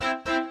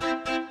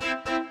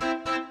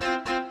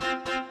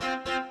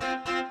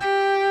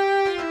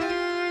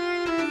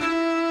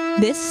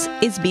This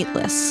is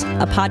Meatless,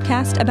 a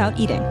podcast about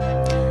eating.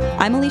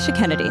 I'm Alicia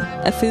Kennedy,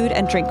 a food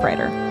and drink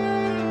writer.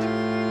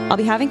 I'll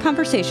be having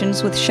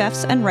conversations with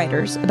chefs and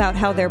writers about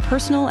how their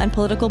personal and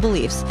political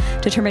beliefs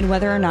determine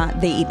whether or not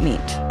they eat meat.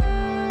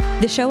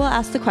 The show will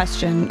ask the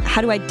question,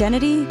 how do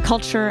identity,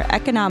 culture,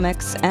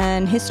 economics,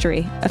 and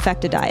history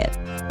affect a diet?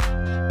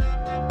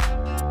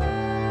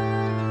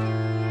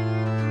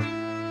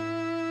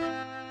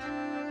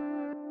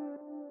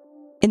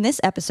 In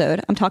this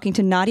episode, I'm talking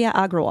to Nadya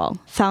Agrawal,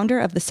 founder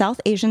of the South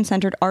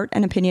Asian-centered art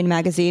and opinion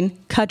magazine,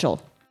 Cudgel.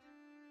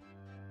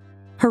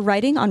 Her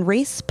writing on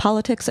race,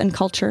 politics, and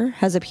culture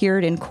has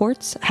appeared in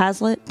Quartz,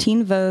 Hazlitt,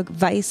 Teen Vogue,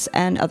 Vice,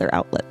 and other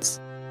outlets.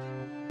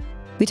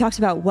 We talked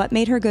about what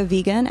made her go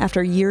vegan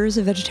after years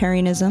of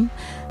vegetarianism,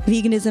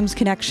 veganism's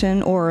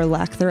connection, or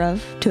lack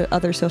thereof, to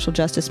other social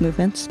justice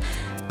movements,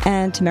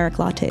 and turmeric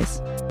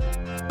lattes.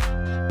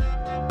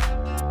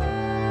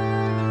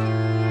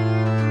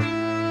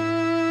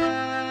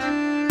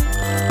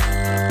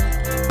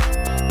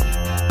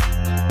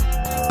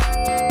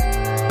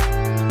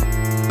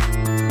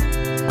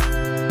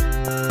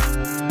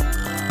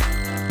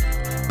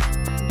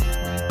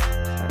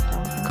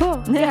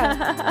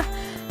 Yeah.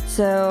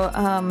 So,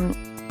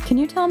 can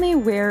you tell me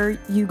where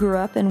you grew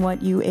up and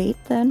what you ate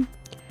then?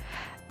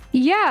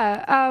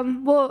 Yeah.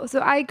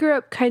 So I grew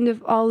up kind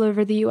of all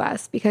over the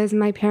U.S. because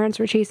my parents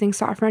were chasing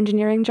software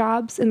engineering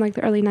jobs in like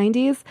the early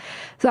 90s.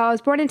 So I was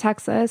born in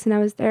Texas and I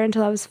was there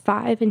until I was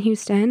 5 in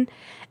Houston.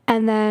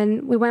 And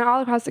then we went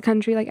all across the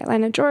country, like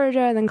Atlanta, Georgia,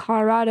 and then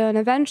Colorado. And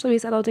eventually we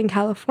settled in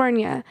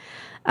California.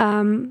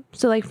 So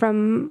like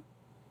from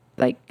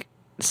like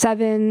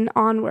 7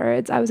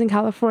 onwards, I was in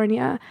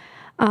California.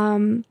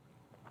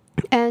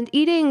 And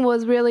eating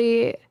was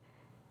really,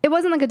 it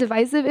wasn't like a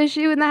divisive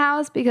issue in the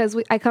house because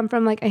I come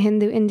from like a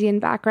Hindu Indian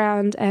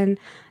background. And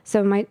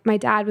so my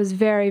dad was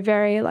very,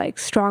 very like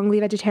strongly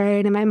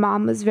vegetarian and my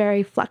mom was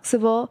very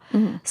flexible.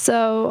 Mm-hmm.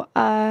 So,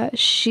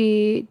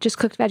 she just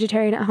cooked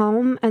vegetarian at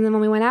home. And then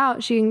when we went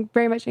out, she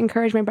very much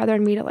encouraged my brother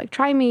and me to like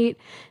try meat,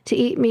 to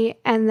eat meat.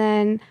 And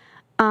then,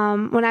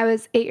 when I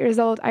was 8 years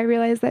old, I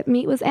realized that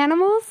meat was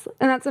animals.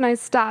 And that's when I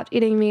stopped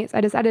eating meat. So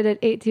I decided at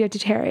 8 to be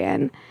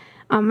vegetarian.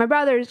 My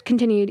brother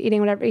continued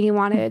eating whatever he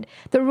wanted.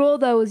 The rule,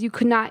 though, was you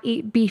could not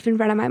eat beef in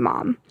front of my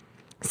mom.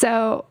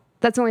 So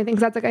that's the only thing,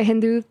 because that's like a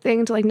Hindu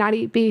thing to like not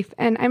eat beef.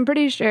 And I'm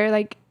pretty sure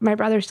like my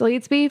brother still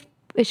eats beef.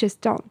 It's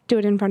just don't do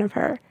it in front of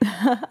her.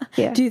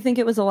 Yeah. Do you think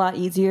it was a lot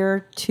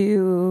easier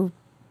to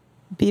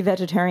be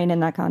vegetarian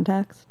in that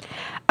context?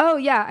 Oh,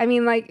 yeah. I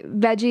mean, like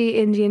veggie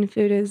Indian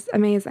food is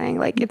amazing.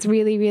 Like it's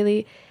really,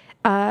 really...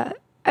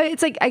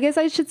 it's like, I guess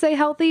I should say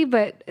healthy,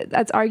 but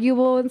that's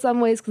arguable in some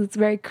ways because it's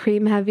very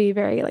cream heavy,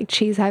 very like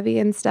cheese heavy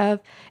and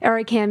stuff, or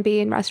it can be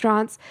in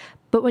restaurants.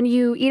 But when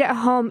you eat at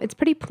home, it's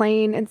pretty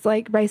plain. It's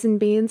like rice and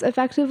beans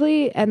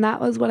effectively. And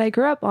that was what I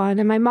grew up on.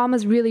 And my mom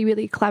was really,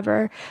 really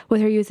clever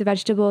with her use of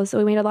vegetables. So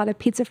we made a lot of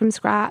pizza from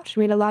scratch.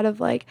 We made a lot of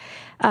like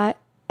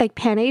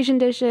Pan-Asian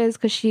dishes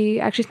because she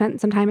actually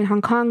spent some time in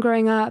Hong Kong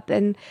growing up.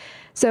 And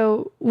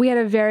so we had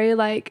a very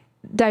like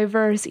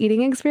diverse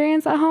eating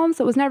experience at home,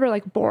 so it was never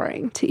like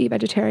boring to eat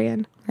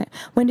vegetarian. Right.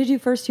 When did you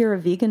first hear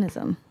of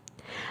veganism?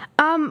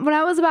 When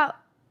I was about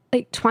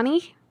like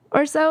 20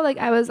 or so, like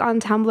I was on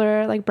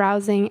Tumblr like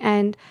browsing,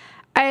 and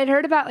I had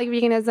heard about like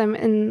veganism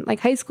in like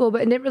high school,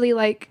 but it didn't really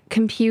like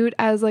compute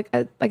as like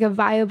a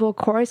viable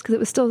course because it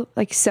was still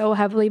like so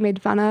heavily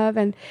made fun of,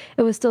 and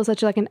it was still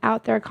such like an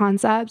out there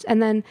concept.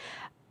 And then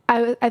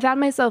I found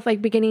myself like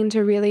beginning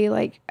to really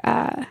like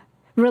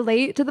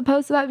relate to the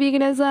posts about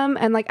veganism,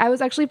 and like I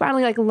was actually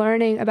finally like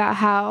learning about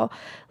how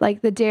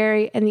like the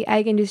dairy and the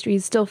egg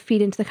industries still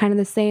feed into the kind of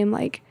the same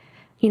like,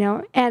 you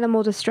know,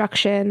 animal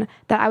destruction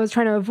that I was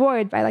trying to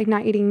avoid by like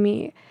not eating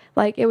meat.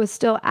 Like it was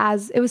still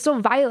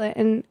violent,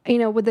 and you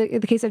know, with the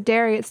case of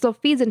dairy, it still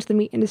feeds into the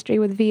meat industry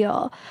with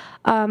veal,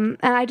 and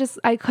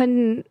I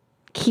couldn't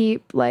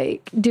keep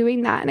like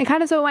doing that, and it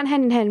kind of so went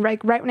hand in hand.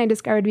 Right when I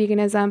discovered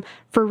veganism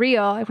for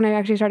real, like when I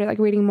actually started like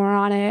reading more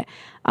on it,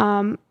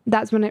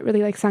 that's when it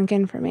really like sunk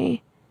in for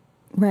me.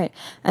 Right.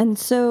 And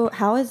so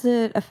how has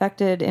it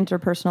affected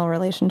interpersonal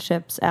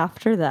relationships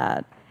after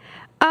that?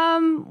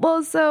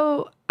 Well,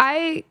 so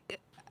I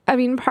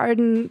mean,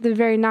 pardon the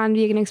very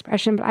non-vegan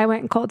expression, but I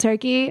went cold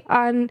turkey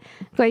on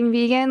going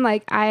vegan.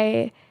 Like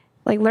I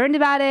like learned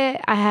about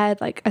it. I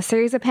had like a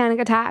series of panic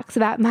attacks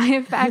about my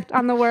effect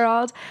on the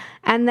world.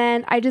 And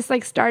then I just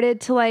like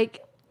started to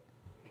like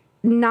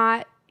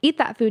not eat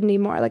that food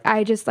anymore. Like I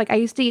used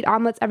to eat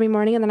omelets every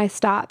morning, and then I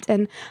stopped.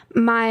 And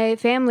my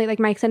family, like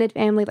my extended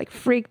family, like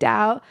freaked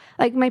out.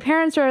 Like my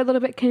parents are a little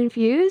bit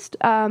confused.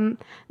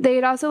 They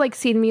had also like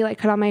seen me like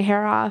cut all my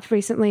hair off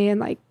recently and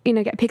like, you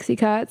know, get pixie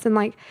cuts and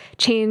like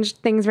changed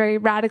things very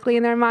radically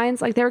in their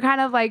minds. Like they were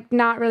kind of like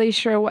not really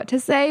sure what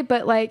to say,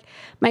 but like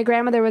my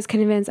grandmother was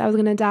convinced I was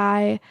going to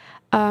die.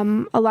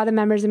 A lot of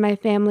members of my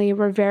family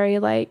were very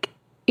like,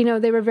 you know,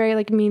 they were very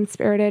like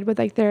mean-spirited with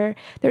like their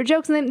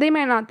jokes, and they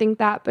might not think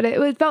that, but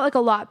it felt like a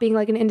lot being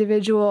like an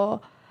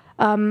individual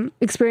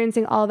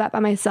experiencing all of that by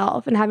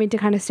myself and having to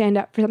kind of stand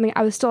up for something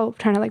I was still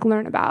trying to like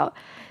learn about.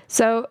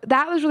 So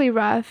that was really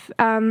rough.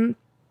 And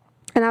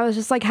I was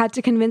just like, had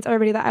to convince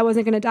everybody that I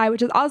wasn't going to die,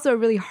 which is also a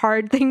really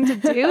hard thing to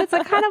do. It's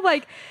like kind of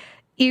like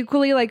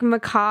equally like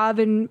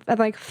macabre and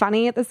like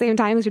funny at the same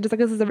time. So you're just like,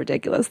 this is a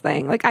ridiculous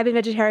thing. Like, I've been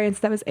vegetarian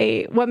since I was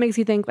 8. What makes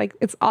you think like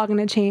it's all going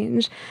to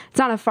change? It's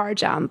not a far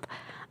jump.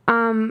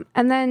 And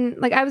then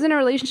like I was in a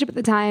relationship at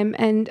the time,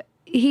 and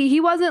he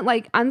wasn't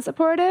like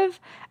unsupportive.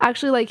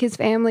 Actually, like his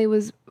family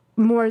was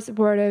more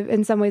supportive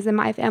in some ways than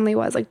my family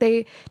was. Like,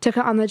 they took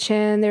it on the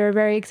chin. They were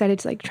very excited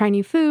to like try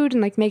new food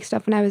and like make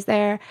stuff when I was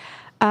there.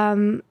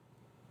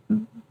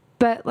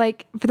 But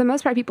like for the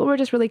most part, people were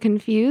just really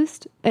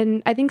confused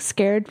and I think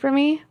scared for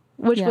me,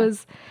 which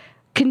was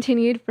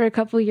continued for a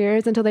couple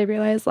years until they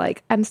realized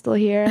like I'm still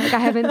here. Like, I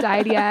haven't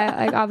died yet.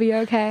 Like, I'll be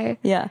okay.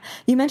 Yeah.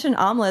 You mentioned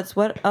omelets.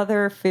 What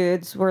other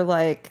foods were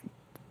like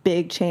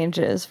big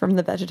changes from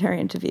the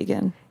vegetarian to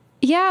vegan?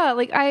 Yeah.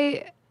 Like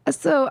I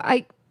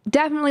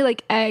definitely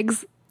like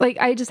eggs. Like,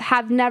 I just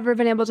have never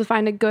been able to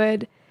find a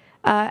good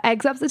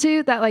egg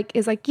substitute that like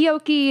is like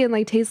yolky and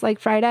like tastes like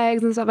fried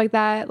eggs and stuff like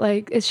that.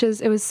 Like, it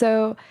was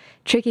so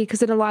tricky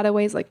because in a lot of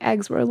ways like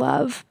eggs were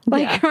love.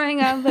 Like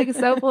growing up, like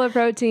so full of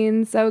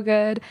protein, so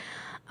good.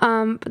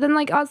 But then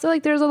like also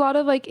like there's a lot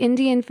of like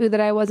Indian food that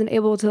I wasn't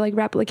able to like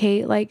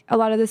replicate. Like a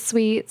lot of the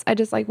sweets I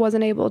just like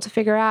wasn't able to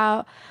figure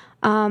out.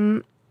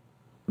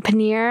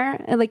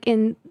 Paneer, like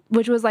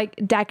which was like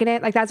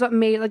decadent. Like, that's what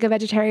made like a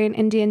vegetarian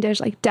Indian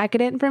dish like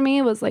decadent for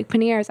me, was like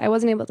paneer. So I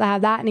wasn't able to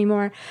have that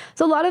anymore.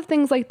 So a lot of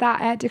things like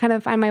that I had to kind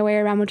of find my way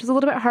around, which was a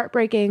little bit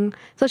heartbreaking,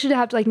 especially to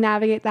have to like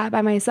navigate that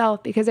by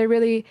myself, because I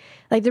really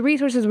like the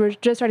resources were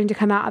just starting to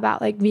come out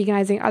about like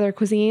veganizing other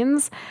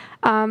cuisines.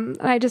 And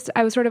I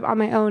was sort of on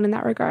my own in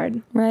that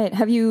regard. Right.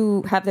 Have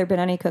there been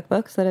any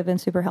cookbooks that have been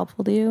super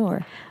helpful to you,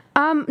 or?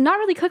 Not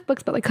really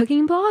cookbooks, but like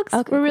cooking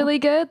blogs were really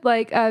good.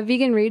 Like,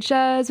 Vegan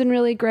Richa has been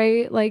really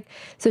great. Like,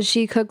 so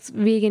she cooks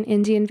vegan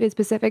Indian food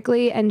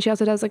specifically, and she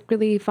also does like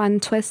really fun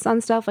twists on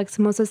stuff like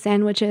samosa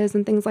sandwiches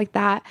and things like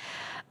that.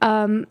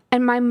 And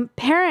my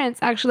parents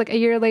actually, like a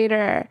year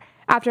later,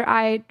 after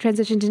I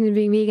transitioned into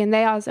being vegan,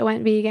 they also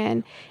went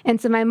vegan.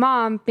 And so my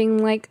mom,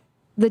 being like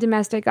the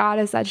domestic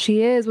goddess that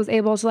she is, was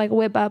able to like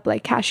whip up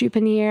like cashew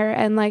paneer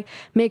and like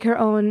make her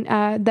own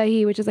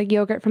dahi, which is like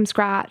yogurt from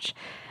scratch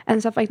and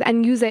stuff like that,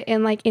 and use it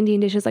in like Indian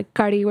dishes like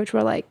curry, which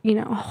were like, you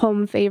know,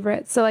 home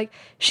favorites. So like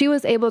she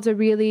was able to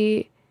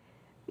really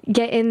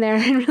get in there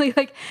and really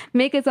like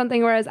make it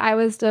something, whereas I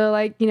was still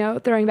like, you know,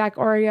 throwing back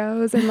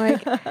Oreos and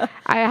like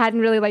I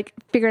hadn't really like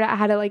figured out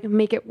how to like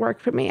make it work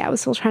for me. I was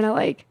still trying to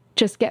like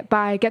just get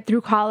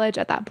through college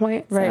at that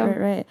point.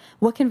 Right.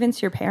 What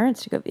convinced your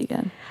parents to go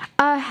vegan?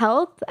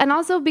 Health. And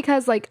also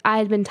because like I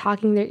had been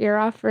talking their ear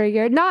off for a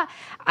year.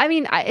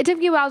 It took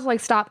me a while to like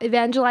stop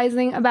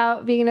evangelizing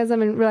about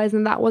veganism and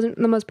realizing that wasn't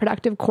the most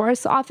productive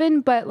course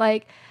often. But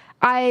like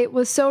I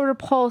was so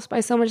repulsed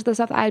by so much of the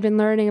stuff that I had been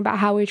learning about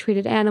how we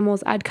treated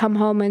animals. I'd come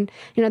home and,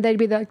 you know, they'd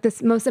be like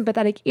this most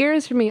sympathetic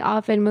ears for me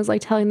often was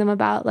like telling them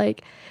about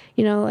like,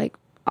 you know, like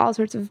all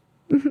sorts of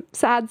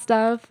sad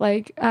stuff,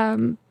 like,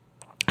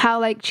 how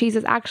like cheese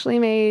is actually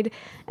made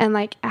and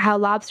like how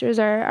lobsters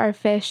are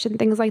fished and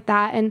things like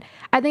that. And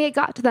I think it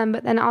got to them,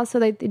 but then also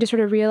they just sort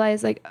of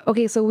realized like,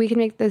 okay, so we can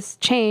make this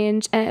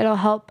change and it'll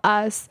help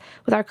us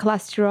with our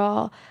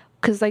cholesterol.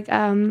 Cause like,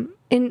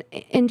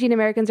 Indian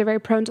Americans are very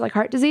prone to like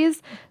heart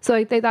disease. So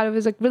like they thought it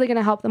was like really going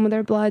to help them with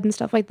their blood and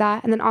stuff like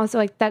that. And then also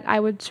like that I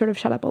would sort of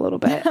shut up a little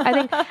bit.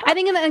 I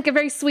think in like a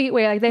very sweet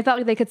way, like they felt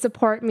like they could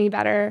support me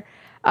better.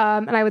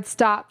 And I would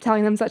stop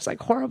telling them such like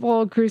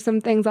horrible,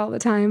 gruesome things all the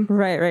time.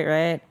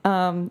 Right.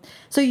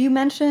 So you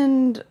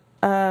mentioned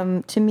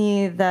to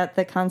me that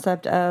the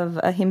concept of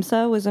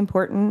ahimsa was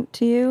important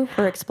to you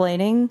for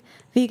explaining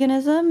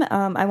veganism.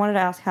 I wanted to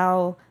ask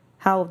how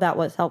that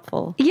was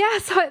helpful. Yeah,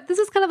 so this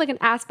is kind of like an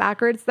ass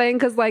backwards thing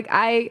because like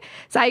I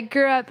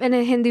grew up in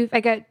a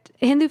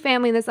Hindu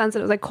family in the sense that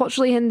it was like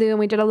culturally Hindu and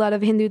we did a lot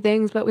of Hindu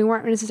things, but we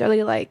weren't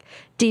necessarily like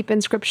deep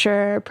in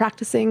scripture,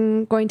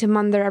 practicing going to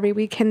mandir every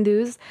week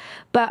Hindus.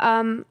 But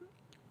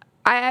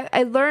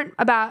I learned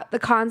about the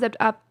concept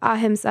of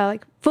ahimsa,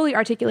 like fully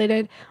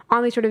articulated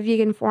on these sort of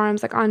vegan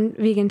forums, like on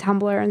vegan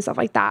Tumblr and stuff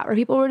like that, where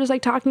people were just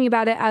like talking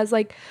about it as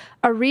like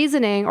a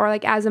reasoning or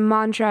like as a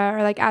mantra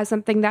or like as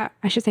something that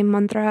I should say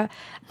mantra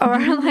or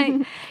like,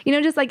 you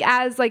know, just like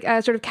as like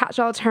a sort of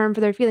catch-all term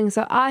for their feelings.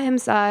 So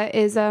ahimsa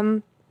is,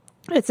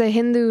 it's a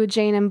Hindu,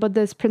 Jain and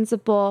Buddhist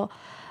principle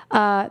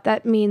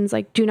that means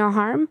like do no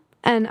harm.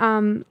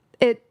 And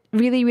it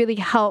really, really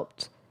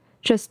helped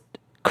just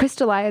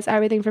crystallize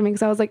everything for me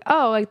because I was like,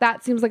 oh, like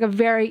that seems like a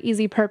very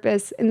easy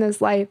purpose in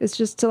this life. It's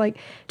just to like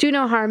do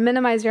no harm,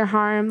 minimize your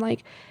harm.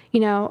 Like, you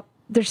know,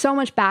 there's so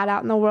much bad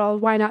out in the world.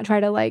 Why not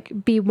try to like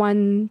be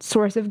one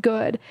source of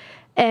good?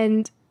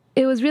 And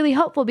it was really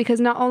helpful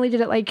because not only did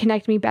it like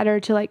connect me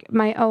better to like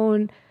my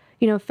own,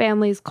 you know,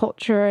 family's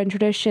culture and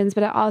traditions,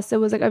 but it also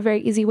was like a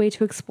very easy way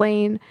to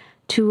explain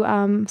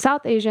to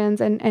South Asians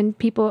and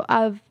people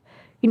of,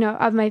 you know,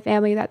 of my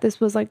family that this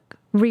was like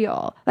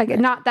real. Like,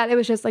 not that it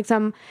was just like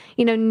some,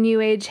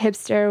 new age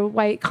hipster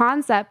white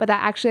concept, but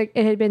that actually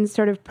it had been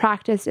sort of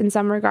practiced in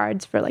some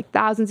regards for like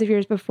thousands of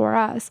years before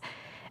us.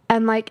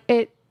 And like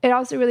it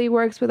also really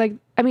works with like,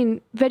 I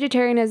mean,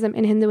 vegetarianism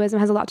in Hinduism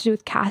has a lot to do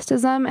with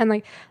casteism. And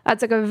like,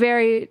 that's like a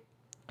very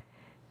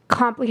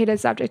complicated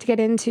subject to get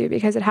into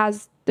because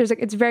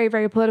it's very,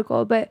 very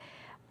political, but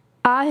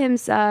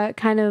ahimsa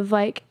kind of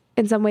like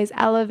in some ways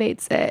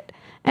elevates it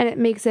and it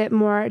makes it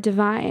more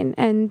divine.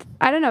 And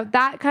I don't know,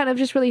 that kind of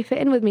just really fit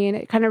in with me, and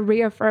it kind of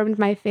reaffirmed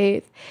my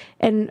faith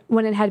and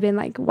when it had been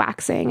like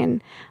waxing.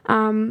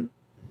 And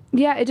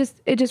yeah, it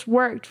just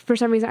worked for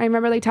some reason. I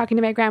remember like talking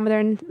to my grandmother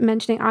and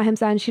mentioning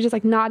ahimsa, and she's just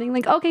like nodding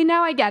like, okay,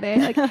 now I get it.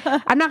 Like,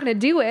 I'm not going to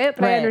do it,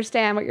 but right. I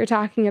understand what you're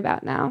talking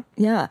about now.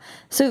 Yeah.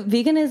 So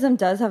veganism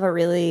does have a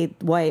really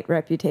white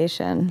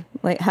reputation.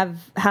 Like,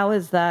 how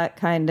is that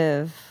kind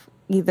of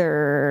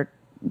either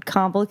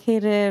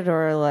complicated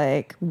or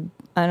like,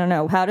 I don't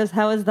know, how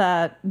has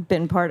that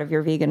been part of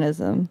your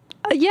veganism?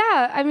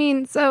 Yeah, I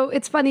mean, so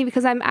it's funny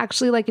because I'm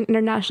actually like an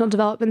international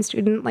development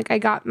student. Like, I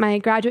got my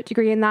graduate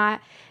degree in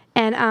that,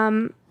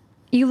 and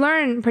you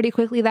learn pretty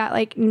quickly that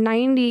like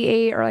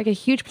 98 or like a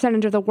huge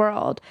percentage of the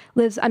world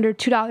lives under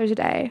 $2 a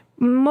day.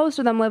 Most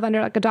of them live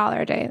under like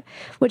 $1 a day,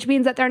 which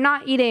means that they're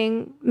not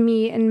eating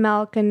meat and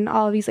milk and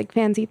all of these like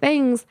fancy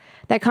things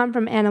that come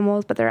from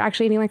animals, but they're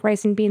actually eating like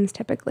rice and beans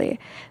typically.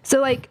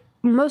 So like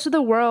most of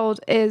the world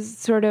is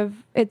sort of,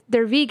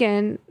 they're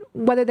vegan,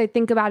 whether they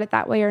think about it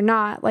that way or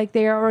not. Like,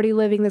 they are already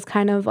living this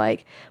kind of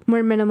like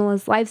more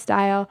minimalist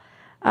lifestyle.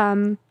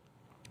 And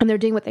they're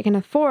doing what they can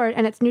afford,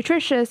 and it's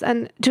nutritious,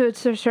 and to a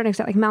certain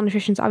extent, like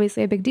malnutrition is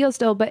obviously a big deal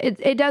still, but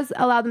it does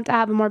allow them to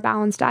have a more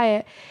balanced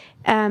diet,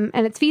 and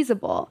it's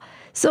feasible.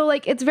 So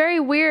like, it's very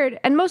weird,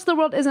 and most of the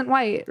world isn't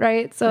white,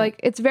 right? So like,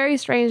 it's very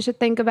strange to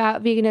think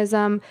about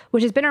veganism,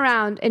 which has been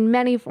around in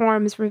many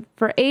forms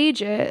for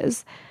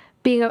ages,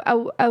 being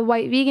a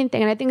white vegan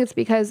thing. And I think it's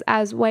because,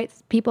 as white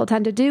people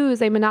tend to do, is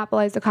they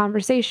monopolize the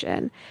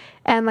conversation.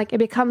 And like, it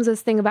becomes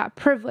this thing about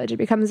privilege. It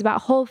becomes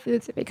about Whole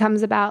Foods. It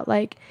becomes about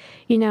like,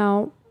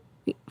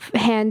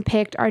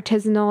 hand-picked,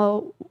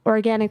 artisanal,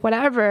 organic,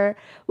 whatever,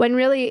 when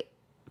really,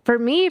 for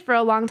me, for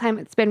a long time,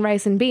 it's been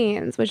rice and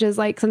beans, which is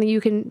like something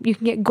you can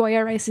get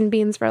Goya rice and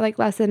beans for like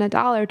less than $1,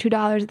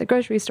 $2 at the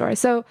grocery store.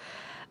 So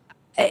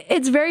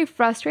it's very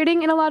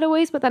frustrating in a lot of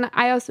ways, but then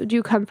I also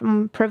do come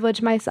from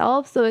privilege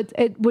myself. So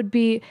it would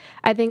be,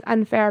 I think,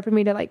 unfair for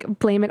me to like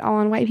blame it all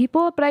on white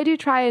people. But I do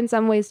try in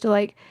some ways to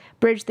like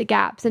bridge the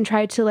gaps and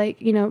try to like,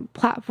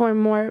 platform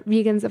more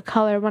vegans of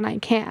color when I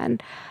can.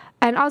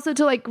 And also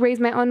to like raise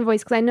my own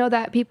voice, because I know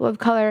that people of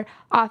color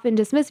often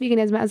dismiss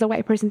veganism as a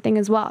white person thing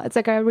as well. It's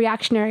like a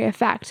reactionary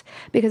effect,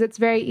 because it's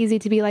very easy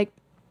to be like,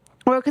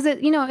 or because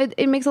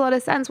it makes a lot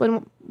of sense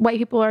when white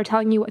people are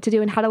telling you what to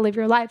do and how to live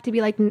your life, to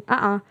be like,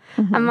 I'm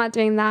not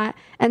doing that,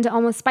 and to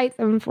almost spite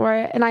them for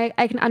it. And I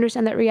can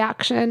understand that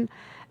reaction.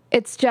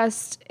 It's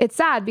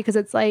sad, because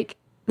it's like,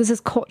 this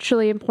is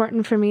culturally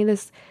important for me.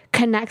 This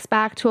connects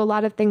back to a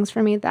lot of things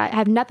for me that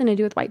have nothing to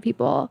do with white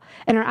people,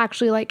 and are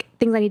actually like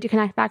things I need to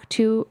connect back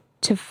to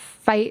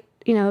fight,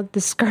 the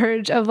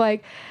scourge of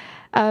white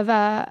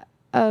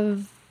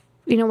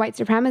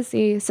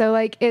supremacy. So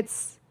like,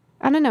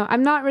 I don't know. I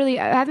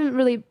haven't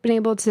really been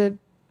able to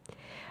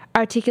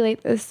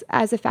articulate this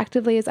as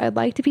effectively as I'd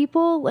like to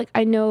people. Like,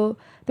 I know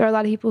there are a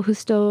lot of people who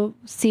still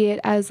see it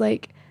as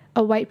like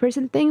a white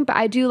person thing, but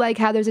I do like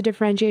how there's a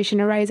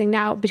differentiation arising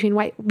now between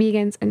white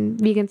vegans and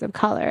vegans of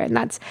color.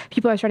 And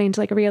people are starting to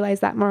like realize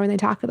that more when they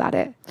talk about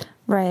it.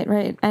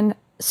 Right. And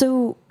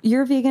so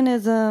your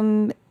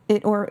veganism,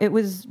 it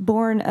was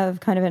born of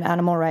kind of an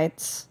animal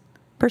rights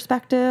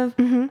perspective.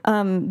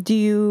 Do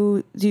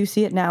you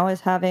see it now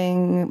as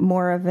having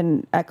more of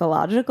an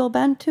ecological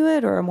bent to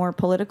it, or a more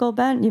political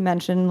bent? You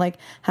mentioned like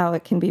how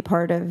it can be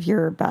part of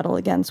your battle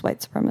against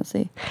white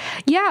supremacy.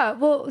 Yeah,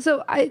 well,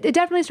 so it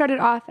definitely started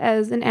off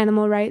as an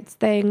animal rights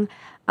thing,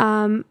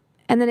 and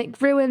then it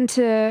grew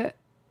into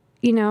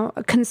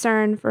a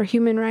concern for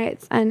human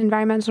rights and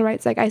environmental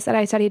rights. Like I said,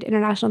 I studied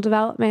international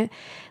development.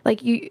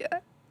 Like,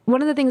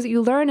 one of the things that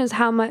you learn is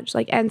how much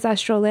like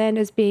ancestral land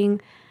is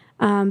being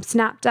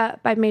snapped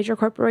up by major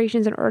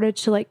corporations in order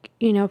to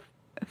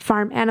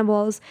farm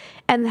animals,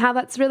 and how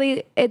it's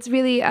really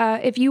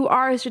if you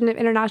are a student of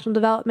international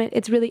development,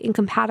 it's really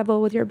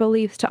incompatible with your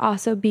beliefs to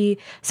also be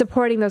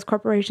supporting those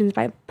corporations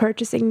by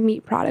purchasing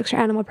meat products or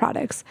animal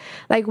products.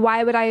 Like,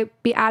 why would I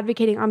be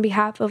advocating on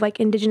behalf of like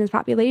indigenous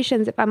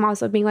populations if I'm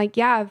also being like,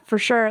 yeah, for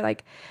sure,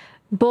 like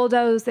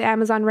bulldoze the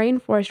Amazon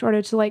rainforest in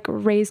order to like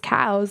raise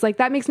cows? Like,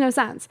 that makes no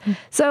sense.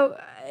 So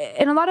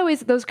in a lot of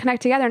ways, those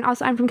connect together. And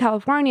also, I'm from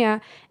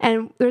California,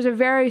 and there's a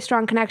very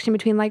strong connection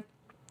between like,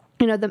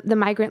 the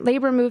migrant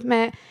labor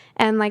movement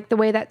and like the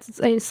way that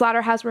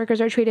slaughterhouse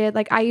workers are treated.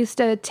 Like, I used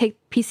to take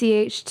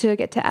PCH to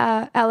get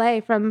to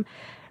LA from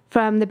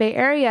the Bay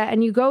Area,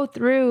 and you go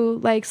through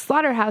like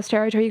slaughterhouse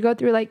territory, you go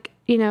through like,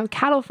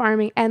 cattle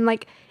farming, and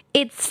like,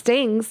 it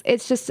stings.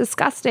 It's just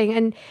disgusting.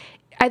 And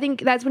I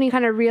think that's when you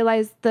kind of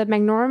realize the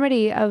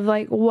magnormity of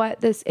like what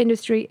this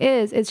industry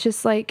is. It's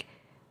just like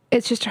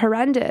it's just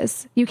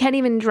horrendous. You can't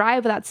even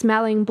drive without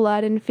smelling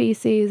blood and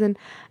feces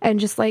and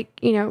just like,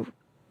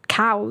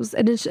 cows.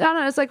 And it's, I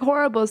don't know, it's like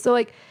horrible. So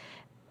like,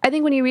 I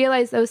think when you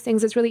realize those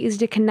things, it's really easy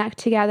to connect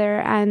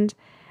together. And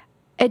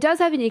it does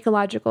have an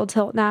ecological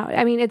tilt now.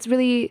 I mean, it's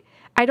really,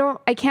 I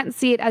can't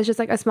see it as just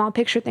like a small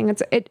picture thing.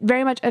 It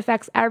very much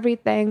affects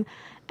everything.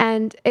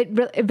 And it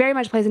very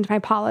much plays into my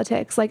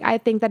politics. Like, I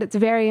think that it's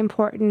very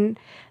important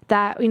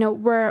that,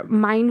 we're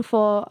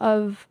mindful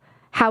of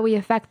how we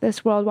affect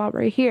this world while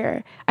we're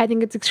here. I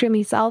think it's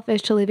extremely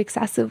selfish to live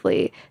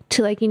excessively,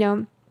 to like,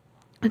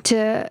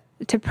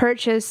 to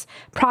purchase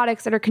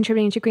products that are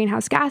contributing to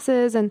greenhouse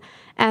gases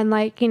and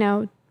like,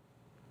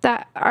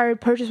 that are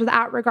purchased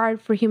without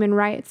regard for human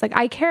rights. Like,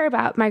 I care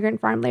about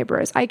migrant farm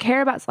laborers. I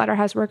care about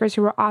slaughterhouse workers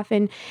who are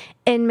often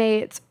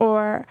inmates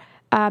or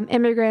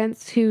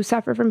immigrants who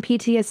suffer from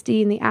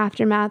PTSD in the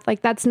aftermath.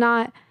 Like, that's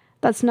not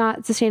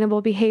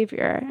sustainable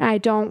behavior. And I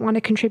don't want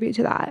to contribute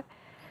to that.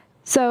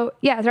 So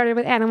yeah, it started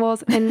with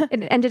animals and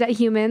it ended at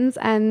humans,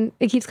 and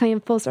it keeps coming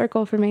full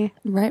circle for me.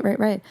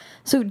 Right.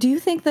 So do you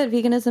think that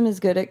veganism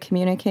is good at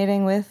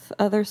communicating with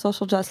other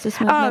social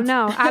justice movements?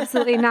 Oh, no,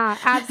 absolutely not.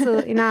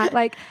 Absolutely not.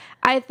 Like,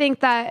 I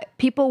think that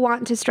people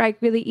want to strike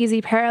really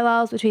easy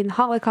parallels between the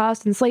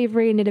Holocaust and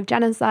slavery and native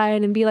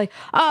genocide and be like,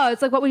 oh,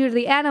 it's like what we do to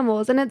the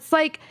animals. And it's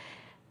like,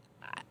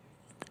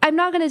 I'm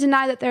not going to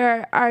deny that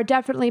there are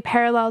definitely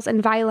parallels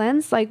in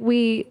violence. Like,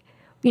 we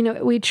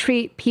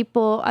treat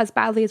people as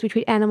badly as we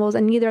treat animals,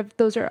 and neither of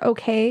those are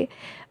okay.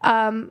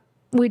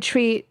 We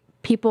treat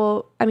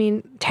people,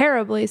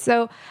 terribly.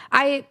 So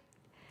I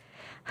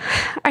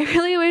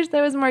really wish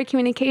there was more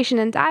communication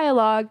and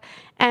dialogue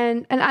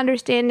and an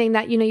understanding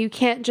that, you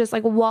can't just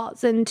like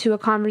waltz into a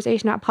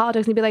conversation about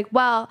politics and be like,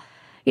 well,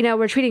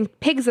 we're treating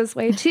pigs this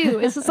way too.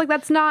 It's just like,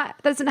 that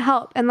doesn't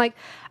help. And like,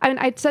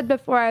 I said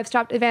before, I've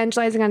stopped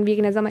evangelizing on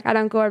veganism. Like, I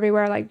don't go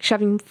everywhere, like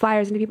shoving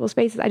flyers into people's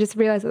faces. I just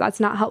realized that that's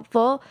not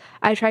helpful.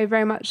 I try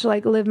very much to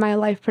like live my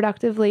life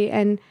productively,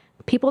 and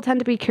people tend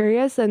to be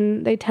curious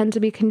and they tend to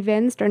be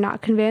convinced or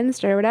not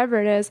convinced or whatever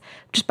it is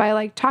just by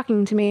like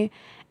talking to me.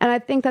 And I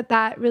think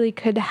that really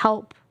could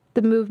help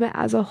the movement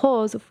as a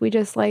whole, is if we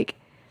just like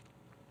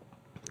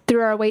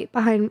threw our weight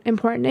behind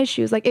important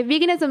issues. Like, if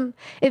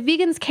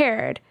vegans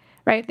cared,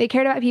 right? If they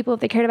cared about people,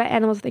 if they cared about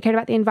animals, if they cared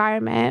about the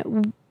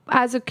environment,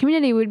 as a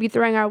community, we'd be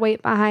throwing our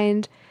weight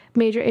behind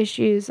major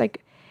issues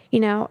like,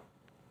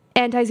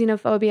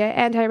 anti-xenophobia,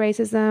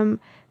 anti-racism,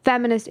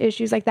 feminist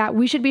issues like that.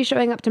 We should be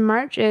showing up to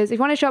marches. If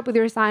you want to show up with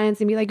your science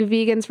and be like,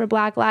 vegans for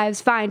Black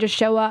lives, fine, just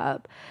show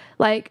up.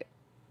 Like,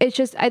 it's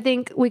just, I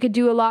think we could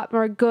do a lot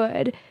more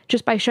good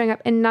just by showing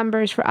up in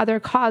numbers for other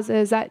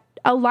causes that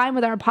align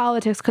with our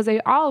politics, because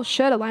they all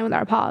should align with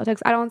our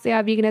politics. I don't see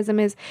how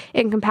veganism is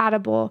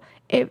incompatible.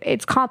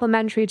 It's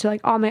complementary to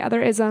like all my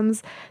other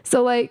isms.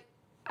 So like,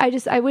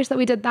 I wish that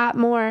we did that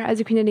more as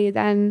a community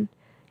than,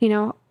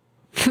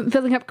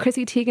 filling up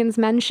Chrissy Teigen's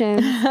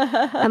mentions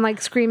and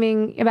like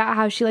screaming about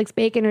how she likes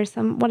bacon or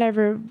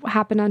whatever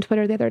happened on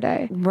Twitter the other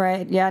day.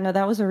 Right. Yeah, no,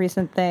 that was a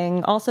recent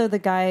thing. Also, the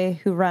guy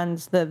who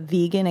runs the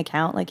vegan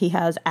account, like he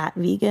has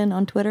 @vegan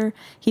on Twitter,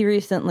 he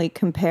recently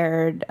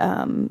compared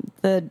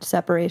the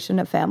separation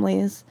of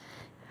families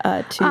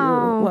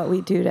to what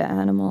we do to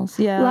animals.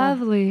 Yeah.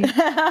 Lovely.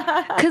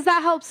 Because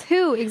that helps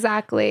who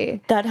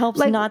exactly? That helps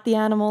like, not the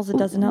animals. It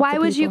doesn't help Why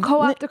would you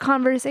co-opt a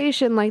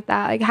conversation like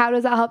that? Like, how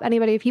does that help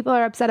anybody? If people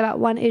are upset about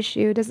one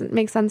issue, it doesn't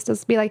make sense to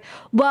just be like,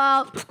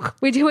 well,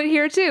 we do it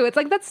here too. It's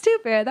like, that's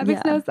stupid. That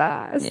makes no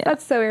sense. Yeah.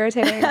 That's so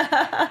irritating.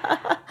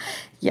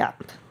 Yeah.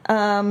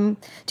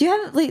 Do you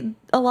have like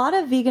a lot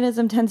of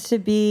veganism tends to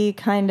be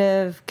kind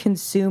of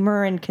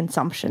consumer and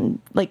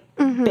consumption like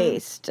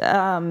based.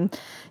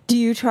 Do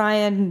you try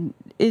and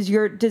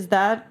does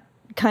that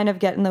kind of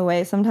get in the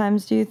way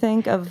sometimes, do you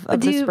think, of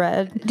the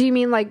spread? Do you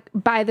mean like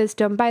buy this,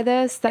 don't buy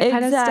this, that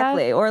kind of stuff?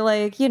 Exactly. Or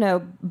like,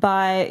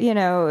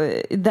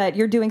 buy, that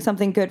you're doing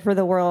something good for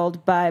the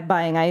world by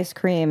buying ice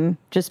cream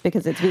just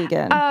because it's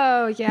vegan.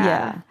 Oh,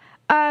 yeah.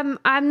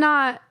 I'm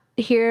not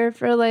here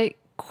for like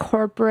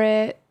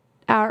corporate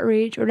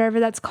outreach or whatever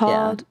that's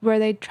called, where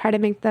they try to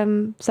make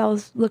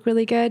themselves look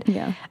really good.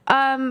 Yeah.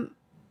 I'm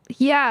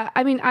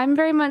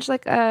very much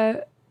like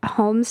a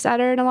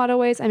homesteader in a lot of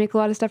ways. I make a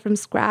lot of stuff from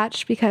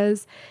scratch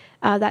because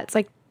that's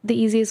like the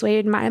easiest way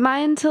in my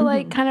mind to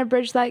like kind of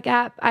bridge that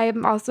gap. I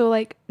am also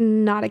like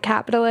not a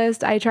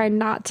capitalist. I try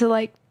not to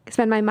like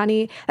spend my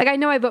money. Like, I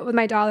know I vote with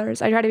my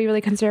dollars. I try to be really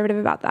conservative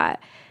about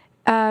that.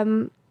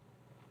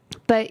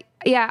 But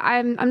yeah,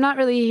 I'm not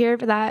really here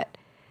for that.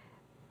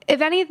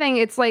 If anything,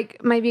 it's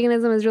like my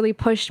veganism has really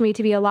pushed me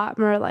to be a lot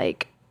more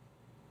like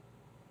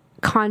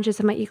conscious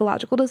of my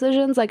ecological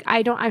decisions. Like,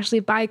 I don't actually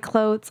buy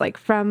clothes like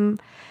from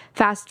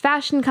fast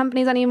fashion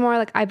companies anymore.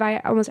 Like, I buy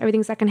almost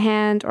everything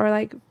secondhand or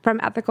like from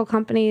ethical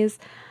companies,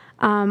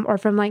 or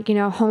from like,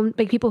 home,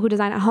 like people who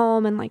design at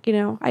home, and like,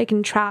 I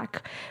can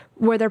track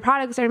where their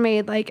products are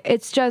made. Like,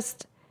 it's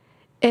just,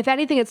 if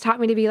anything, it's taught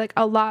me to be like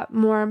a lot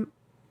more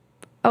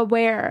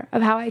aware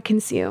of how I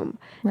consume,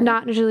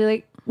 not usually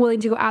like willing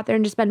to go out there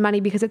and just spend money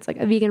because it's like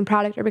a vegan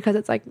product or because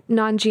it's like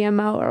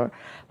non-GMO or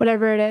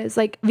whatever it is.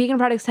 Like vegan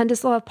products tend to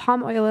still have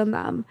palm oil in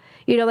them.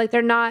 You know, like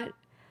they're not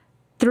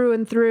through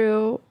and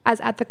through as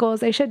ethical as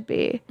they should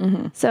be.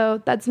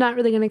 So that's not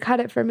really going to cut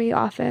it for me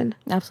often.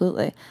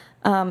 Absolutely.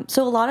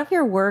 So a lot of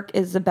your work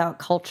is about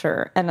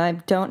culture, and I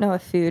don't know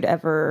if food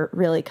ever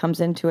really comes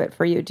into it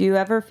for you. Do you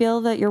ever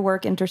feel that your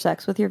work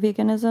intersects with your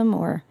veganism,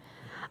 or?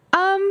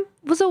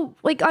 So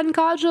like on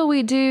Agrawal,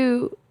 we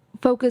do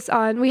focus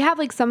on, we have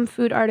like some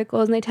food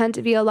articles, and they tend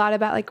to be a lot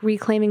about like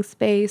reclaiming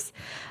space,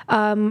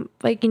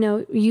 like, you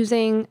know,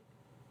 using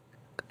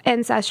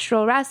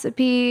ancestral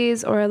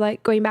recipes or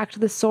like going back to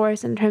the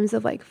source in terms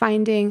of like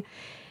finding,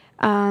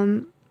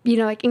 you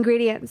know, like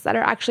ingredients that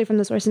are actually from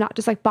the source, not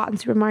just like bought in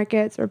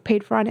supermarkets or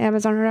paid for on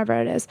Amazon or whatever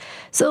it is.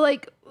 So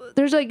like,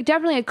 there's like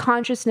definitely a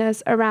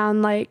consciousness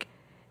around like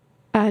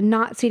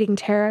not ceding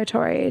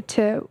territory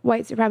to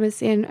white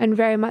supremacy and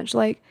very much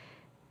like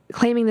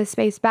claiming the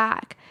space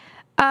back.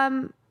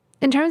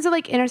 In terms of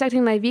like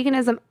intersecting my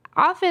veganism,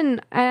 often,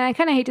 and I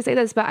kind of hate to say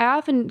this, but I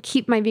often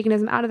keep my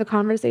veganism out of the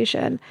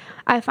conversation.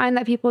 I find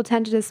that people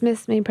tend to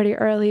dismiss me pretty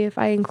early if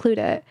I include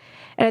it.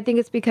 And I think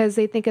it's because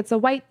they think it's a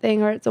white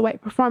thing or it's a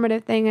white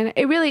performative thing, and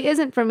it really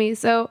isn't for me.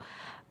 So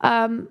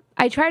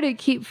I try to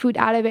keep food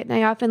out of it, and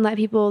I often let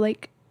people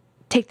like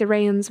take the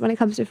reins when it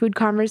comes to food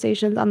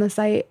conversations on the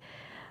site,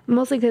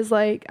 mostly because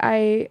like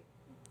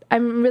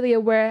I'm really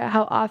aware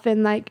how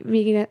often like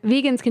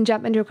vegans can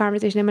jump into a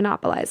conversation and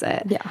monopolize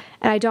it. Yeah.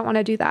 And I don't want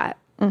to do that.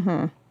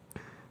 Mm-hmm.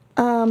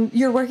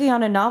 You're working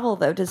on a novel,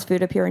 though. Does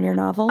food appear in your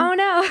novel? Oh,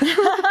 no.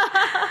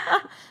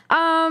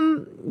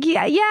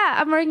 Yeah,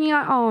 I'm working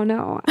on, oh,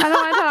 no. I don't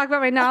want to talk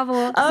about my novel.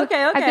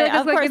 Okay. I feel like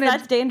of course,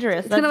 that's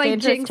dangerous. That's like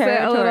dangerous jinx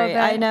territory. It a little bit.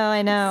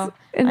 I know.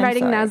 In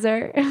writing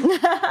Nazar.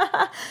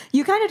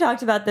 You kind of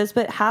talked about this,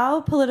 but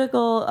how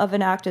political of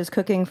an act is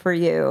cooking for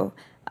you?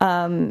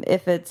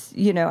 If it's,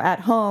 you know, at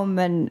home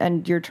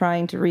and you're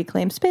trying to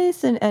reclaim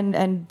space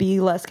and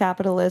be less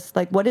capitalist,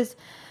 like what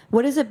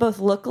does it both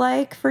look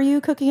like for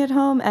you cooking at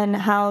home, and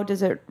how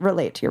does it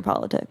relate to your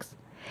politics?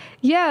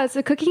 Yeah,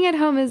 so cooking at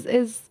home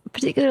is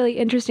particularly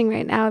interesting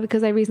right now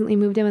because I recently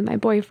moved in with my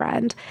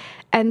boyfriend.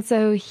 And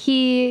so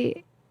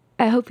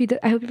I hope he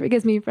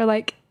forgives me for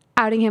like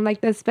outing him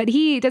like this, but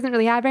he doesn't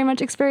really have very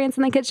much experience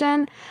in the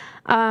kitchen.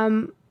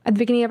 At the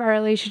beginning of our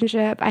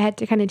relationship, I had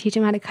to kind of teach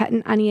him how to cut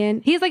an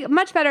onion. He's like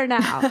much better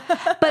now.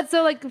 But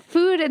so like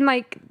food and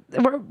like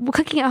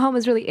cooking at home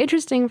is really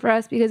interesting for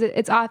us because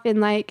it's often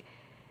like,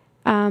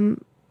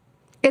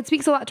 it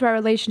speaks a lot to our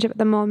relationship at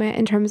the moment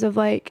in terms of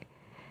like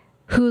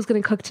who's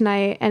going to cook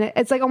tonight. And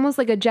it's like almost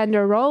like a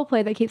gender role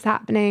play that keeps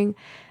happening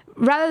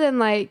rather than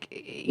like,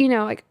 you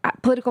know, like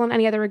political in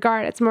any other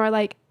regard. It's more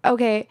like,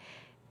 okay,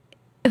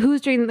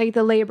 who's doing like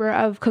the labor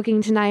of cooking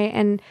tonight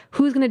and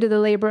who's going to do the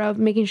labor of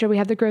making sure we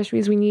have the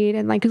groceries we need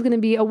and like who's going to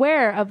be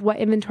aware of what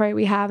inventory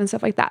we have and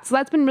stuff like that. So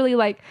that's been really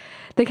like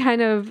the kind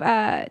of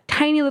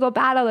tiny little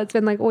battle that's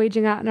been like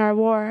waging out in our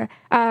war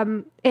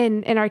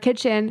in our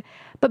kitchen.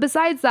 But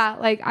besides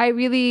that, like I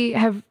really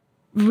have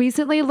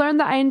recently learned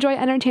that I enjoy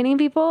entertaining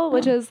people,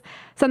 which is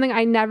something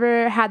I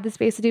never had the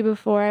space to do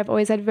before. I've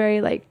always had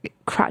very like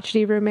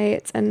crotchety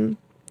roommates and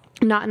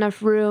not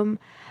enough room,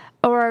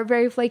 or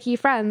very flaky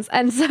friends.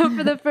 And so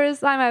for the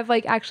first time, I've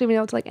like actually been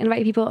able to like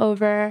invite people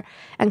over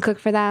and cook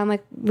for them.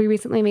 Like we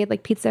recently made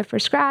like pizza from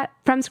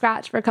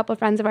scratch for a couple of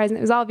friends of ours, and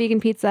it was all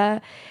vegan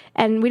pizza.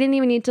 And we didn't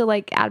even need to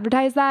like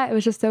advertise that. It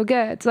was just so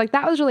good. So like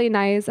that was really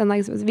nice. And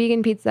like it was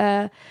vegan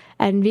pizza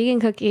and vegan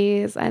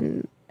cookies,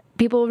 and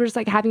people were just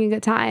like having a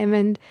good time.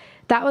 And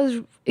that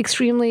was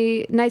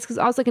extremely nice because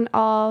I was like an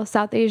all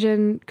South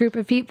Asian group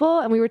of people,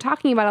 and we were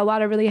talking about a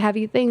lot of really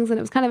heavy things, and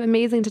it was kind of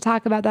amazing to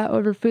talk about that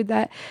over food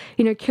that,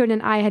 you know, Kieran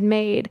and I had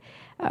made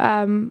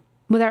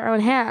with our own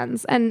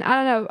hands. And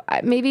I don't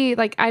know, maybe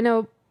like I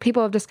know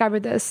people have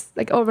discovered this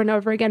like over and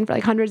over again for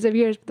like hundreds of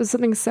years, but there's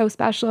something so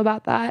special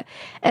about that.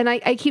 And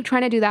I keep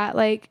trying to do that.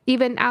 Like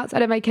even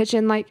outside of my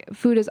kitchen, like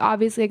food is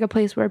obviously like a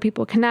place where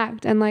people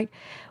connect. And like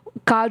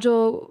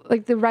Agrawal,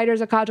 like the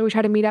writers of Agrawal, we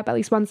try to meet up at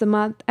least once a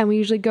month, and we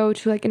usually go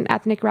to like an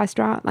ethnic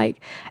restaurant.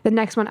 Like the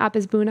next one up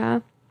is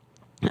Buna,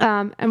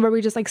 and where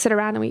we just like sit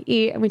around and we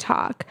eat and we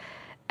talk.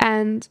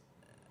 And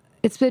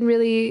it's been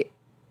really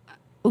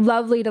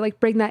lovely to like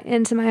bring that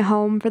into my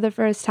home for the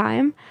first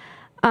time.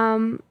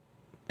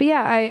 But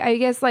yeah, I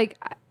guess like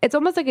it's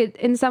almost like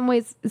in some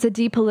ways it's a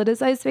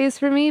depoliticized space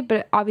for me,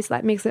 but obviously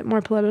that makes it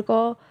more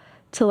political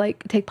to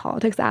like take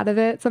politics out of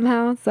it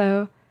somehow.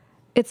 So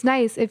it's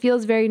nice. It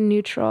feels very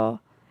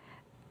neutral.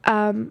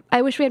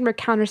 I wish we had more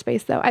counter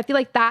space though. I feel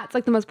like that's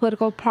like the most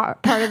political part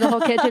of the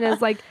whole kitchen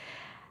is like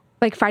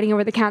fighting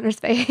over the counter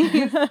space.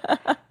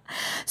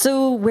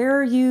 So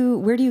where do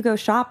you go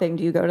shopping?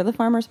 Do you go to the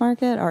farmer's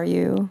market?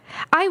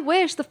 I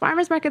wish. The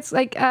farmer's market's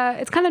like,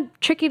 it's kind of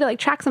tricky to like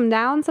track them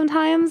down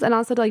sometimes, and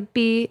also to like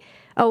be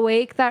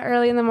awake that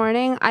early in the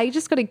morning. I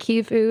just go to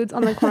Key Foods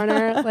on the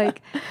corner.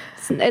 Like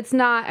it's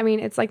not, I mean,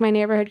 it's like my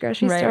neighborhood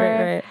grocery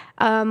store.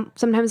 Right.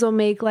 Sometimes we'll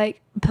make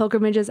like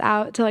pilgrimages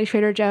out to like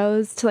Trader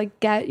Joe's to like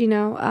get, you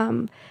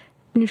know,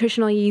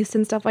 nutritional yeast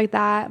and stuff like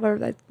that, or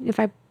like if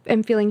I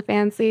am feeling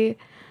fancy.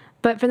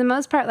 But for the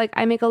most part, like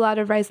I make a lot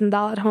of rice and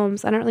dal at home,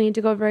 so I don't really need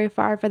to go very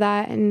far for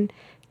that. And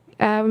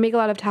we make a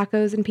lot of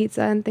tacos and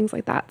pizza and things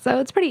like that. So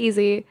it's pretty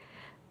easy.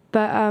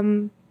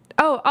 But,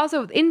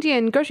 also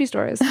Indian grocery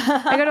stores.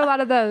 I go to a lot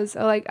of those.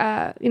 So like,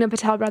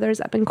 Patel Brothers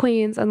up in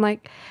Queens and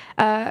like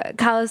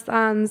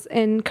Khalistan's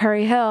in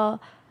Curry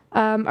Hill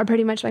are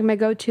pretty much like my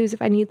go-tos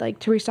if I need like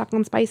to restock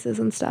on spices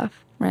and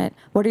stuff. Right.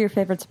 What are your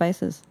favorite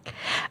spices?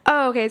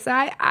 Oh, okay. So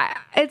I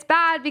it's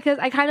bad because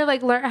I kind of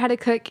like learned how to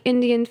cook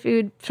Indian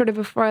food sort of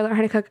before I learned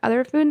how to cook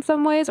other food in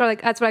some ways, or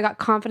like that's what I got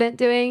confident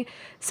doing.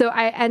 So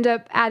I end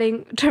up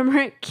adding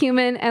turmeric,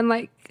 cumin, and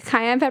like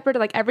cayenne pepper to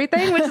like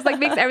everything, which is like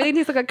makes everything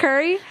taste like a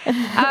curry,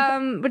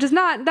 which is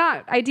not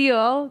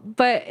ideal,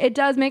 but it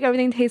does make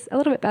everything taste a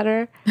little bit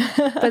better.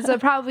 But so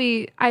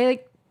probably I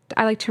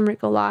like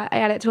turmeric a lot. I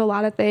add it to a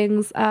lot of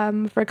things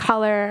for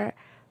color.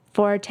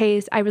 For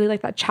taste, I really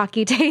like that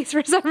chalky taste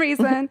for some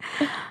reason.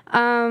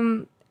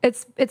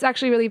 It's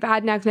actually really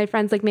bad now because my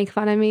friends like make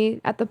fun of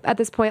me at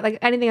this point. Like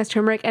anything has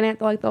turmeric in it,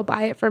 they'll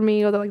buy it for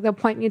me, or they'll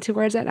point me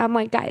towards it. And I'm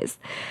like, guys,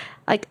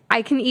 like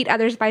I can eat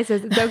other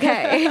spices. It's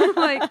okay.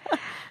 Like,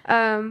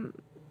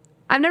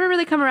 I've never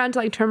really come around to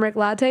like turmeric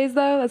lattes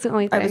though. That's the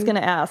only thing. I was gonna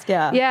ask.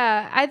 Yeah.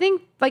 Yeah, I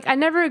think like I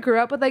never grew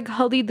up with like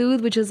haldi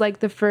doodh, which is like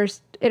the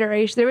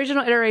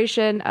original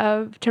iteration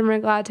of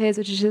turmeric lattes,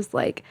 which is just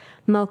like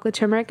milk with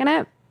turmeric in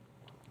it.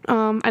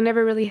 I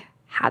never really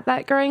had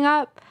that growing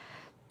up,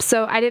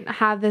 so I didn't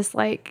have this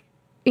like,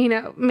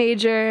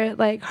 major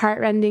like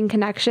heart-rending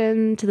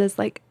connection to this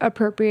like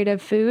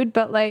appropriative food.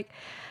 But like,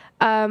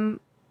 turmeric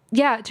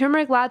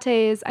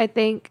lattes, I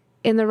think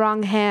in the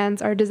wrong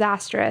hands are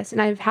disastrous,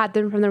 and I've had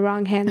them from the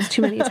wrong hands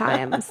too many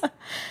times.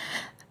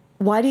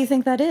 Why do you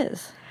think that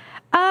is?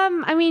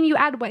 I mean, you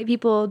add white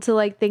people to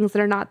like things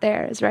that are not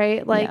theirs,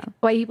 right? Like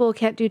white people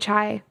can't do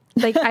chai.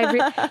 Like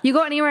you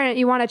go anywhere and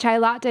you want a chai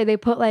latte,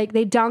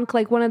 they dunk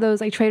like one of those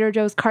like Trader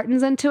Joe's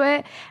cartons into it.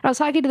 And I was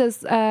talking to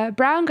this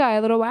brown guy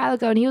a little while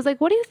ago, and he was like,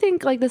 "What do you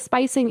think like the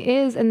spicing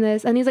is in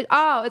this?" And he's like,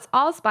 "Oh, it's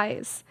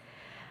allspice.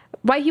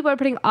 White people are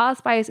putting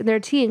allspice in their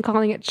tea and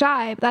calling it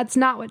chai, but that's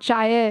not what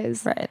chai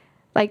is. Right?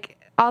 Like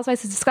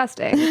allspice is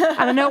disgusting.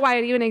 I don't know why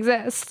it even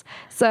exists.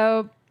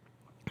 So,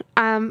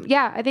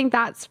 I think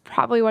that's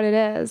probably what it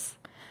is."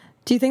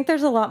 Do you think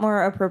there's a lot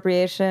more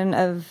appropriation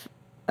of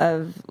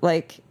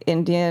like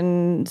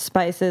Indian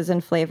spices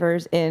and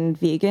flavors in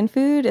vegan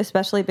food,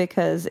 especially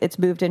because it's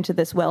moved into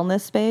this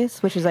wellness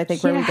space, which is I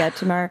think where we get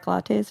turmeric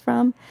lattes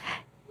from?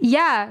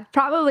 Yeah,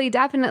 probably,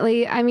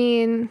 definitely. I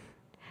mean,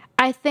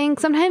 I think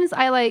sometimes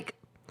I'm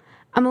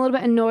a little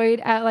bit annoyed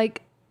at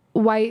like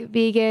white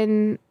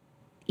vegan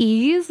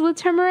ease with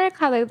turmeric,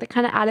 how they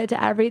kind of add it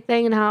to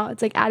everything and how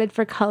it's like added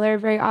for color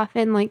very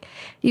often. Like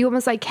you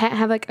almost like can't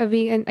have like a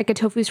vegan, like a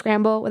tofu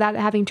scramble without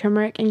it having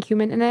turmeric and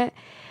cumin in it.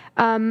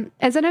 And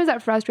sometimes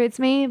that frustrates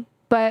me,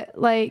 but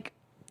like,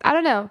 I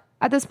don't know.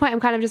 At this point, I'm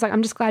kind of just like,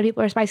 I'm just glad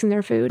people are spicing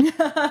their food.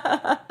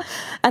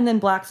 And then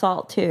black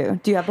salt too.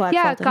 Do you have black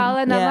salt? Yeah,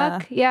 kala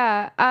namak.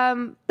 Yeah.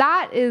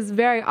 That is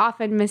very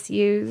often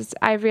misused,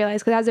 I've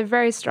realized, because it has a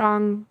very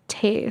strong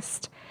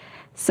taste.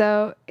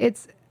 So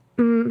it's,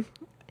 I'm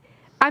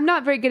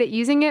not very good at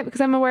using it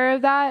because I'm aware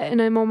of that.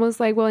 And I'm almost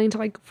like willing to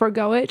like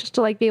forego it just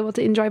to like be able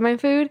to enjoy my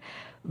food.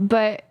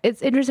 But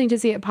it's interesting to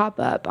see it pop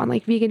up on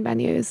like vegan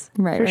menus,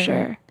 for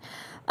sure.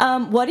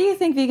 Right. What do you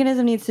think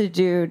veganism needs to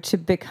do to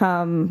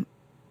become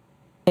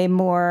a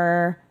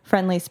more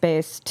friendly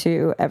space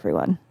to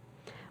everyone?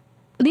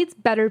 It needs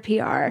better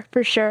PR,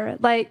 for sure.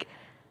 Like,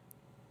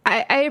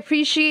 I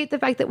appreciate the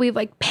fact that we've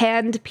like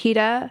panned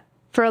PETA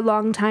for a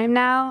long time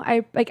now.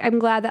 I'm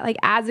glad that like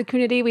as a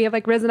community we have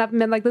like risen up and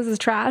been like, this is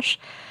trash.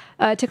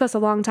 It took us a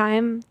long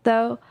time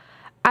though.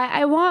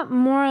 I want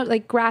more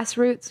like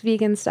grassroots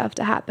vegan stuff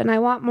to happen. I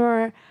want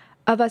more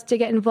of us to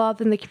get involved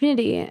in the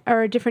community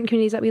or different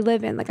communities that we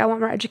live in. Like I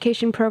want more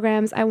education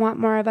programs. I want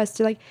more of us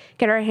to like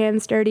get our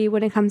hands dirty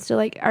when it comes to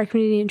like our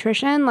community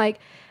nutrition. Like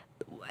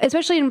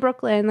especially in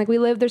Brooklyn, like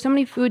there's so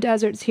many food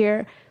deserts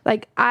here.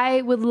 Like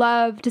I would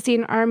love to see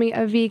an army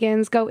of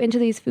vegans go into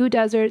these food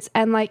deserts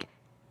and like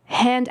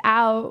hand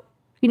out,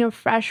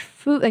 fresh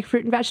food, like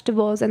fruit and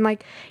vegetables, and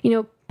like,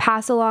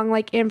 pass along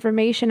like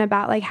information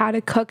about like how to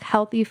cook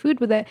healthy food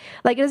with it.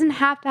 Like it doesn't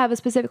have to have a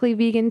specifically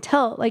vegan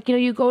tilt. Like,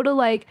 you go to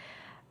like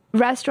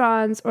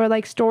restaurants or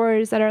like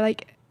stores that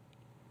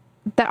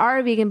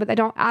are vegan, but they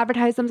don't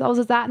advertise themselves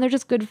as that. And they're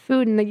just good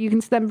food. And like you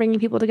can see them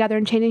bringing people together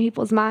and changing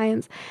people's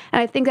minds.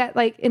 And I think that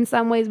like in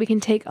some ways we can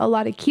take a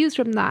lot of cues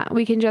from that.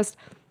 We can just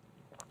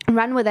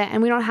run with it.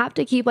 And we don't have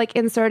to keep like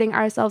inserting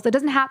ourselves. It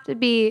doesn't have to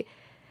be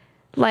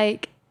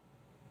like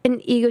an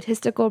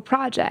egotistical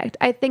project.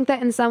 I think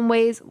that in some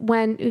ways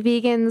when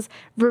vegans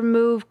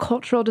remove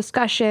cultural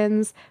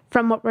discussions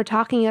from what we're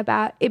talking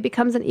about, it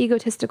becomes an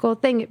egotistical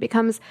thing. It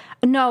becomes,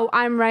 no,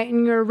 I'm right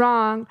and you're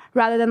wrong,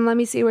 rather than let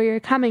me see where you're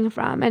coming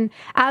from. And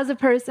as a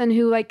person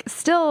who like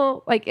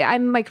still like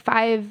I'm like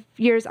 5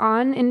 years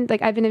on and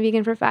like I've been a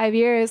vegan for 5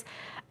 years,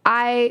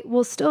 I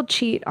will still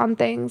cheat on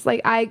things.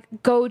 Like, I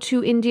go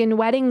to Indian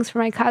weddings for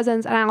my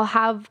cousins and I'll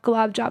have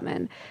gulab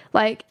jamun.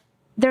 Like,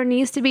 there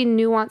needs to be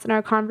nuance in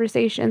our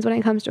conversations when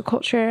it comes to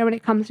culture, when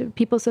it comes to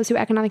people's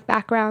socioeconomic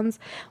backgrounds,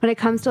 when it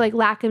comes to like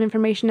lack of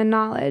information and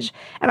knowledge.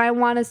 And I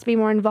want us to be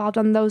more involved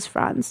on those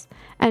fronts.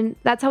 And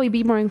that's how we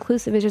be more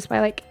inclusive, is just by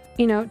like,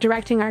 you know,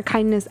 directing our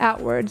kindness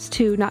outwards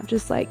to, not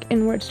just like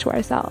inwards to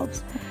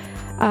ourselves.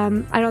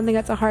 I don't think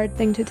that's a hard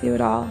thing to do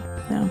at all.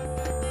 No.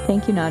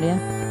 Thank you, Nadya.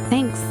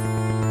 Thanks.